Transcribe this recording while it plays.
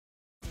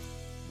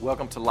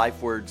Welcome to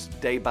Life Words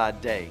Day by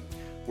Day,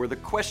 where the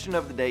question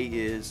of the day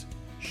is,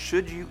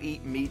 should you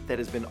eat meat that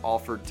has been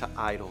offered to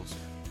idols?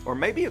 Or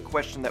maybe a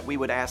question that we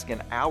would ask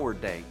in our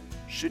day,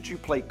 should you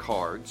play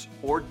cards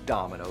or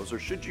dominoes, or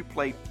should you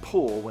play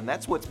pool when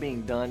that's what's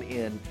being done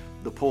in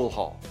the pool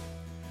hall?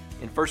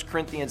 In 1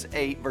 Corinthians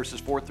 8,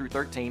 verses 4 through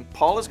 13,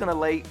 Paul is going to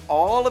lay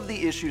all of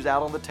the issues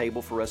out on the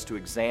table for us to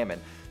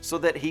examine so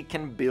that he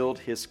can build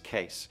his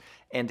case.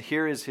 And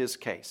here is his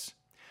case.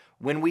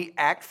 When we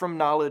act from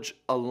knowledge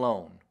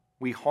alone,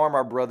 we harm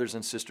our brothers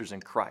and sisters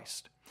in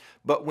Christ.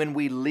 But when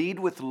we lead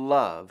with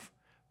love,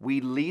 we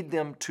lead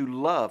them to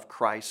love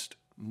Christ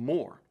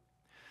more.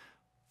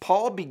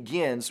 Paul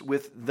begins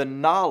with the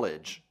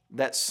knowledge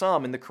that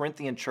some in the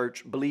Corinthian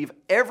church believe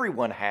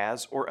everyone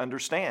has or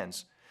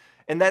understands,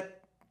 and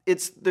that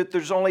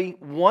there's only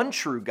one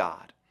true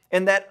God,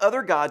 and that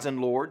other gods and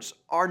lords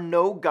are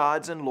no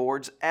gods and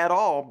lords at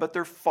all, but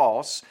they're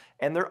false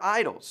and they're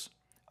idols.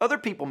 Other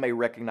people may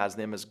recognize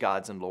them as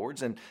gods and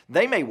lords, and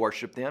they may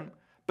worship them,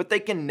 but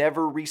they can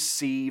never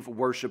receive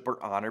worship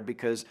or honor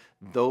because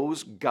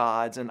those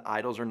gods and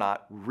idols are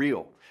not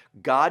real.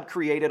 God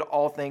created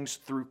all things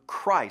through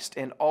Christ,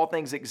 and all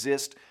things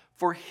exist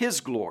for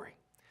His glory.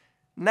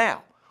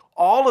 Now,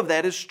 all of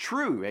that is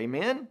true,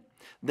 amen?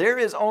 There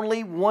is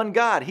only one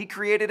God. He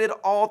created it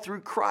all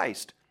through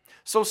Christ.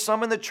 So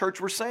some in the church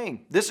were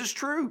saying, this is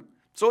true.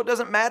 So it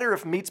doesn't matter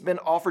if meat's been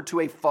offered to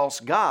a false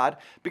god,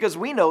 because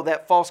we know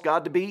that false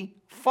god to be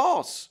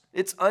false.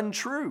 It's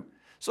untrue.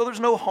 So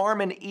there's no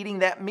harm in eating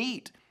that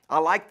meat. I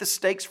like the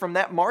steaks from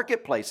that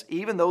marketplace,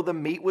 even though the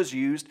meat was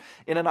used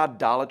in an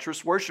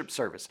idolatrous worship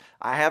service.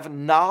 I have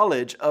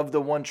knowledge of the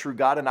one true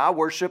God, and I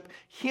worship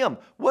Him.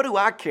 What do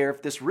I care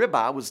if this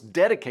ribeye was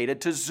dedicated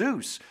to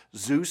Zeus?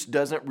 Zeus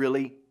doesn't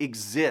really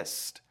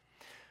exist.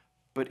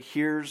 But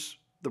here's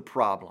the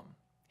problem.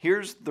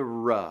 Here's the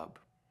rub.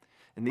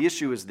 And the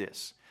issue is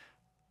this.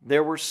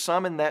 There were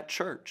some in that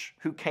church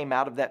who came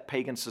out of that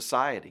pagan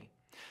society.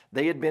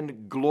 They had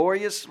been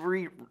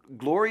gloriously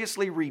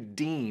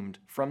redeemed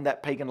from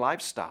that pagan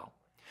lifestyle.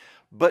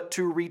 But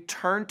to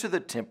return to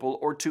the temple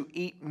or to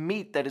eat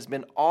meat that has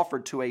been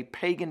offered to a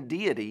pagan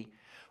deity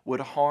would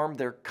harm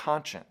their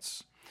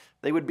conscience.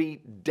 They would be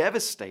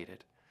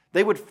devastated.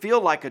 They would feel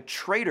like a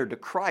traitor to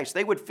Christ.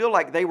 They would feel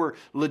like they were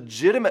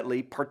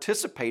legitimately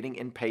participating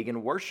in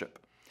pagan worship.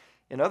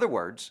 In other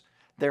words,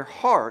 their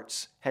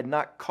hearts had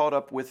not caught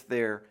up with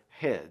their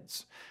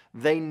heads.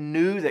 They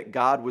knew that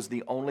God was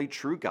the only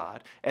true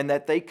God and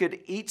that they could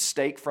eat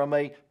steak from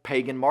a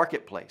pagan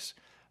marketplace.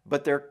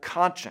 But their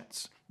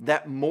conscience,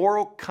 that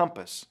moral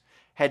compass,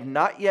 had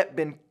not yet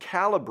been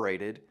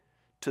calibrated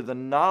to the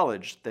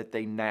knowledge that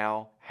they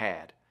now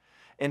had.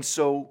 And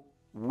so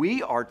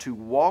we are to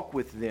walk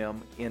with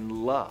them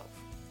in love.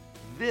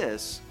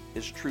 This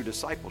is true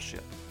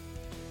discipleship.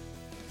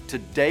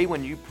 Today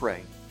when you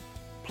pray,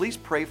 please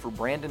pray for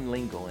Brandon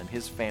Lingle and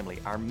his family,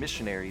 our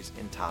missionaries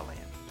in Thailand.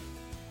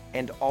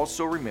 And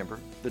also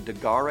remember the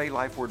Dagare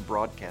Life Word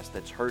broadcast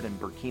that's heard in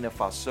Burkina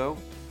Faso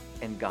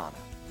and Ghana.